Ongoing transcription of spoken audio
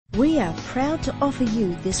We are proud to offer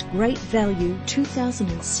you this great value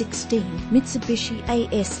 2016 Mitsubishi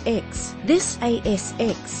ASX. This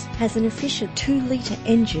ASX has an efficient 2-litre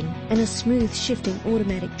engine and a smooth shifting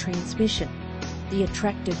automatic transmission. The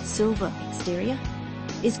attractive silver exterior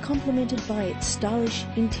is complemented by its stylish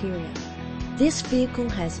interior. This vehicle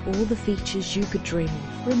has all the features you could dream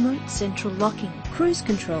of: remote central locking, cruise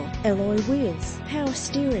control, alloy wheels, power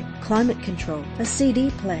steering, climate control, a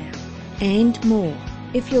CD player, and more.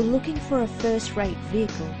 If you're looking for a first-rate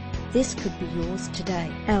vehicle, this could be yours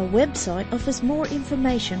today. Our website offers more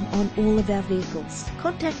information on all of our vehicles.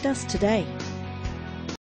 Contact us today.